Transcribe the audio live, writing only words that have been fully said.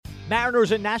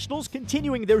Mariners and Nationals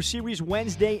continuing their series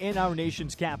Wednesday in our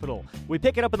nation's capital. We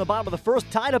pick it up in the bottom of the first,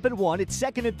 tied up at 1. It's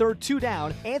second and third, 2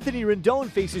 down. Anthony Rendon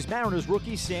faces Mariners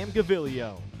rookie Sam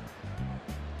Gaviglio.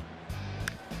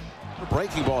 A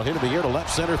breaking ball hit in the air to left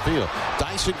center field.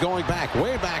 Dyson going back,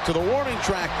 way back to the warning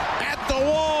track. At the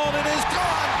wall, and it is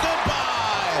gone.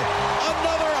 Goodbye.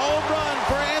 Another home run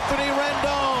for Anthony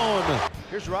Rendon.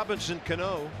 Here's Robinson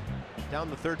Cano down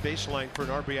the third baseline for an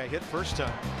RBI hit first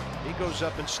time. He goes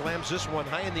up and slams this one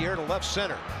high in the air to left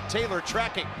center. Taylor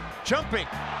tracking, jumping,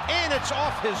 and it's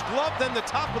off his glove, then the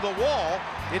top of the wall.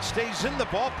 It stays in the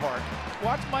ballpark.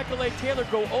 Watch Michael A. Taylor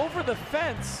go over the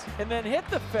fence and then hit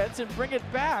the fence and bring it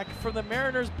back from the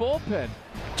Mariners bullpen.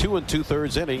 2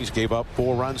 2/3 innings, gave up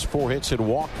 4 runs, 4 hits, and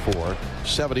walked 4.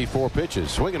 74 pitches.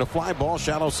 Swinging a fly ball,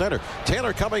 shallow center.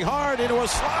 Taylor coming hard into a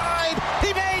slide.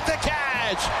 He made the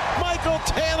catch. Michael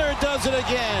Taylor does it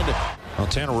again. Well,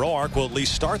 Tanner Roark will at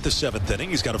least start the 7th inning.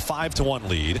 He's got a 5-1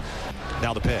 lead.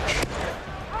 Now the pitch.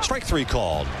 Strike 3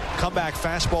 called. Comeback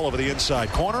fastball over the inside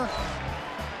corner.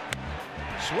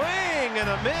 Swing and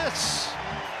a miss.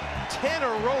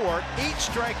 Tanner Roark, 8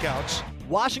 strikeouts.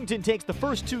 Washington takes the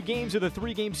first 2 games of the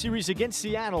 3-game series against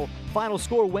Seattle. Final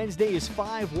score Wednesday is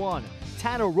 5-1.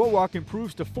 Tanner Roark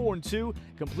improves to 4-2,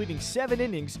 completing 7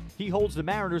 innings. He holds the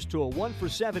Mariners to a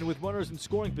 1-for-7 with runners in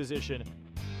scoring position.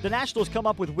 The Nationals come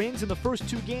up with wins in the first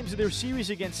 2 games of their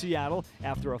series against Seattle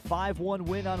after a 5-1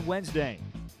 win on Wednesday.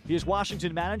 Here's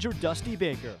Washington manager Dusty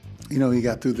Baker. You know, he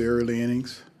got through the early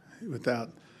innings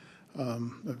without a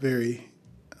very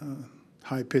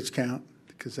high pitch count,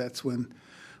 because that's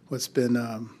what's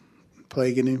been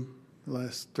plaguing him the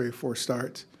last 3 or 4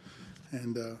 starts.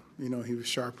 And, you know, he was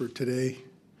sharper today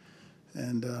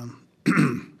and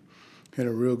had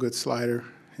a real good slider.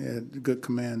 He had a good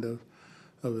command of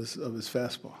his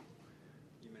fastball.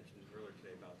 You mentioned earlier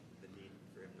today about the need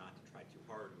for him not to try too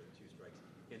hard with 2 strikes.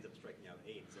 He ends up striking out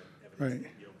 8. Is that evidence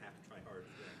that you don't have to try hard?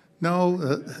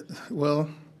 No, well,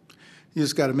 you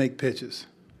just got to make pitches.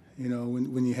 You know,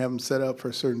 when you have them set up for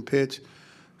a certain pitch,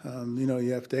 you know,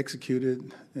 you have to execute it.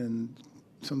 And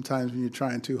sometimes when you're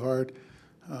trying too hard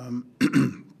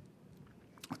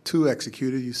to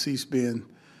execute it, you cease being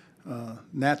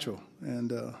natural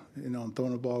and, you know,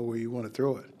 throwing the ball where you want to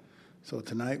throw it. So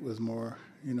tonight was more,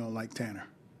 you know, like Tanner.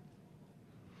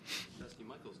 Dusty,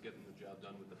 Michael's getting the job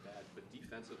done with the bat, but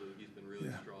defensively he's been really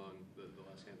strong the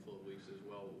last handful of weeks as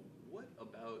well. What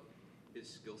about his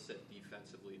skill set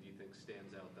defensively do you think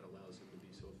stands out that allows him to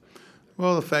be so effective?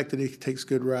 Well, the fact that he takes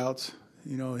good routes.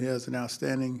 You know, he has an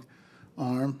outstanding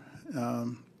arm,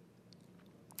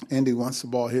 and he wants the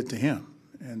ball hit to him,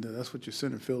 and that's what your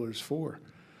center fielder is for.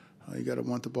 You got to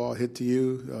want the ball hit to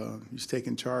you. He's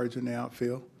taking charge in the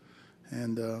outfield,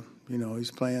 and you know,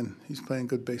 he's playing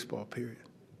good baseball. Period.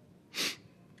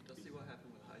 Dusty, what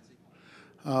happened with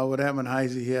Heisey? What happened with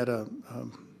Heisey? He had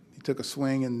he took a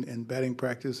swing in batting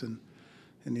practice, and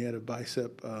he had a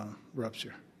bicep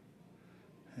rupture,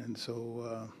 and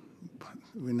so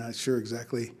we're not sure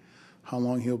exactly how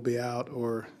long he'll be out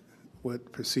or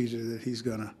what procedure that he's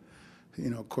gonna, you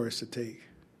know, course to take.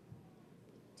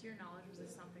 To your knowledge, was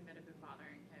this something that had been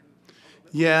bothering him a little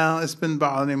bit? Yeah, it's been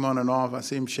bothering him on and off. I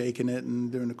see him shaking it,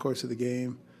 and during the course of the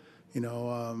game, you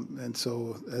know, and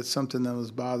so that's something that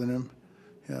was bothering him.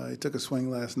 He took a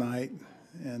swing last night,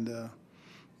 and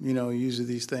you know, usually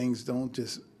these things don't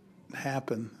just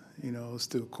happen. You know, it's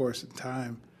through a course of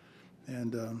time,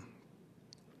 and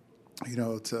you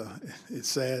know, it's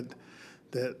sad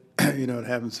that you know,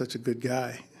 having such a good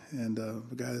guy, and the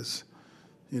guy is,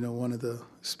 you know, one of the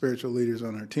spiritual leaders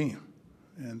on our team,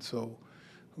 and so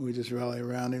we just rally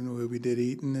around him the way we did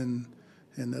Eaton,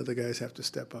 and the other guys have to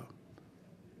step up.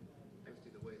 Dusty,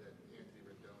 the way that Anthony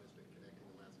Rendon has been connecting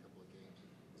the last couple of games,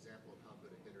 example of how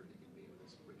good a hitter he can be with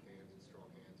his quick hands and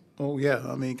strong hands. Oh yeah,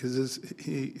 I mean, because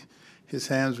his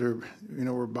hands were, you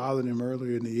know, were bothering him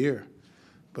earlier in the year,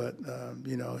 but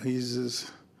you know, he's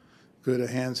as good a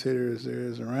hands hitter as there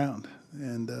is around,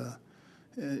 and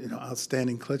you know,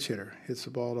 outstanding clutch hitter. Hits the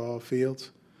ball to all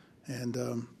fields, and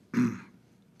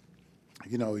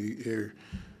you know, you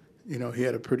know, he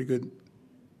had a pretty good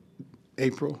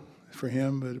April for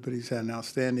him, but he's had an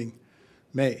outstanding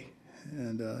May,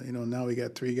 and you know, now we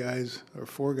got 3 guys or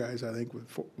 4 guys, I think,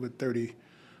 with 30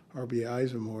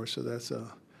 RBIs or more. So that's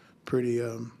a pretty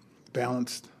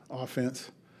balanced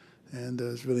offense, and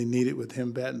it's really needed with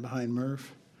him batting behind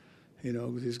Murph. You know,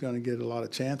 because he's going to get a lot of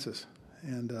chances,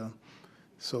 and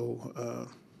so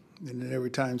and then every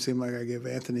time it seems like I give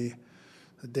Anthony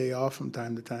a day off from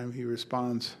time to time, he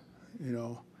responds, you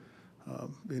know,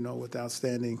 with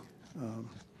outstanding,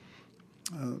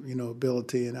 you know,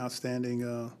 ability and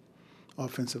outstanding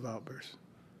offensive outbursts.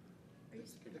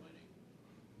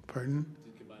 Pardon?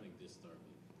 Combining this start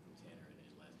from Tanner and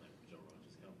his last night with Joe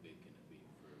Rogers, how big can it be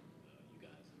for you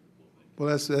guys?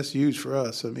 Well, that's huge for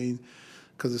us. I mean,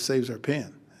 because it saves our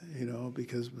pen,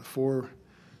 because before,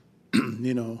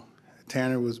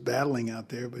 Tanner was battling out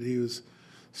there, but he was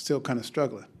still kind of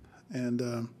struggling.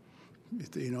 And,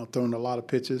 throwing a lot of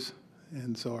pitches.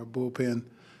 And so our bullpen,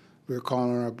 we were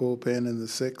calling on our bullpen in the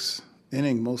sixth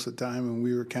inning most of the time, and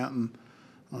we were counting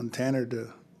on Tanner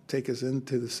to take us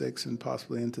into the sixth and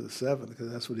possibly into the seventh, because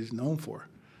that's what he's known for.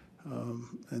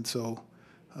 And so,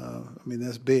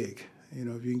 that's big.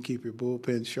 If you can keep your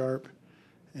bullpen sharp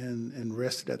and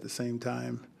rested at the same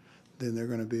time, then they're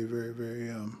going to be very, very,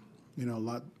 a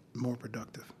lot more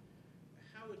productive.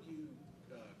 How would you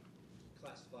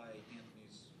classify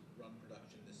Anthony's run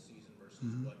production this season versus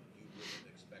what you would have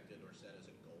expected or set as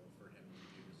a goal for him to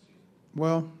do this season?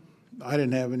 Well, I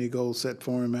didn't have any goals set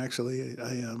for him, actually.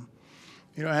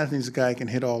 Anthony's a guy who can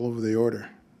hit all over the order.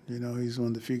 He's one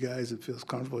of the few guys that feels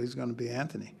comfortable he's going to be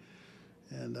Anthony.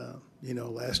 And,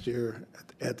 last year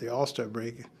at the All-Star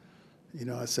break,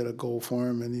 I set a goal for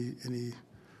him, and he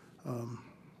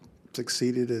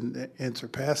succeeded and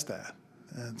surpassed that.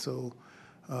 And so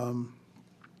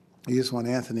you just want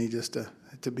Anthony just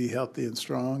to be healthy and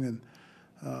strong. And,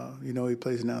 he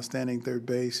plays an outstanding third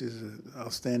base. He's an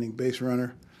outstanding base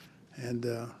runner. And,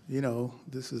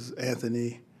 this is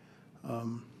Anthony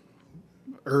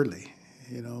early.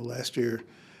 Last year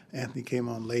Anthony came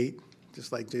on late,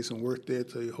 just like Jason Worth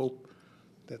did. So you hope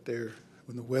that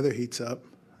when the weather heats up,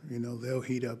 they'll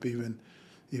heat up even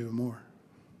more.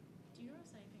 Do you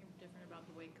notice anything different about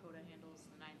the way Cota handles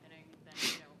the ninth inning than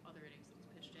other innings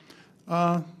that he's pitched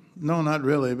in? No, not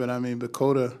really. But but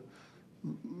Cota,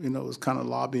 was kind of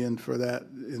lobbying for that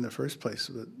in the first place.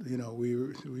 But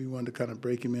we wanted to kind of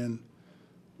break him in,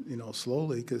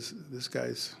 slowly, because this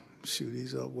guy's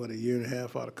he's a year and a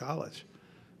half out of college,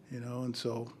 and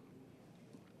so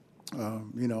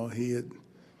he had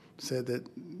said that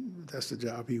that's the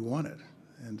job he wanted,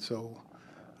 and so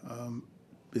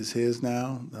it's his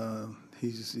now.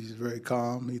 He's very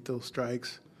calm. He throws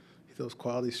strikes. He throws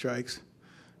quality strikes,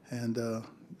 and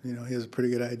he has a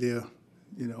pretty good idea,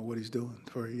 what he's doing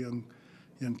for a young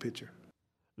pitcher.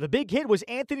 The big hit was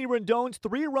Anthony Rendon's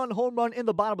 3-run home run in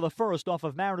the bottom of the first off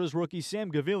of Mariners rookie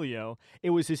Sam Gaviglio.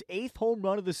 It was his 8th home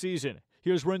run of the season.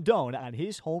 Here's Rendon on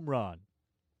his home run.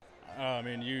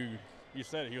 You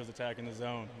said it. He was attacking the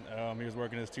zone. He was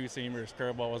working his two-seamers.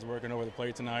 Curveball was working over the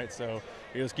plate tonight, so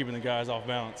he was keeping the guys off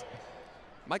balance.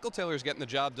 Michael Taylor's getting the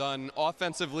job done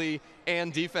offensively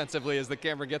and defensively as the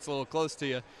camera gets a little close to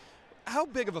you. How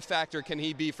big of a factor can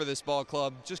he be for this ball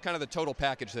club, just kind of the total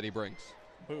package that he brings?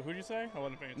 Who'd you say? I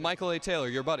wasn't paying attention. Michael A. Taylor,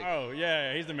 your buddy. Oh,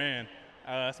 yeah, he's the man.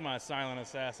 That's my silent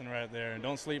assassin right there. And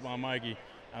don't sleep on Mikey.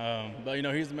 But,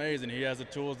 he's amazing. He has the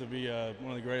tools to be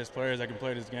one of the greatest players that can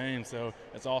play this game, so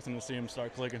it's awesome to see him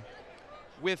start clicking.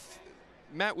 With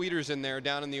Matt Wieters in there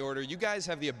down in the order, you guys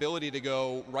have the ability to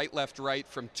go right, left, right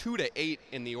from 2 to 8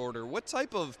 in the order. What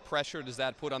type of pressure does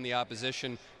that put on the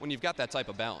opposition when you've got that type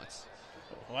of balance?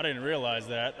 Well, I didn't realize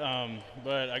that,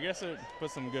 but I guess it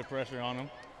puts some good pressure on him.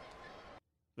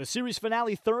 The series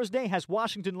finale Thursday has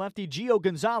Washington lefty Gio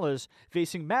Gonzalez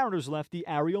facing Mariners lefty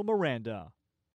Ariel Miranda.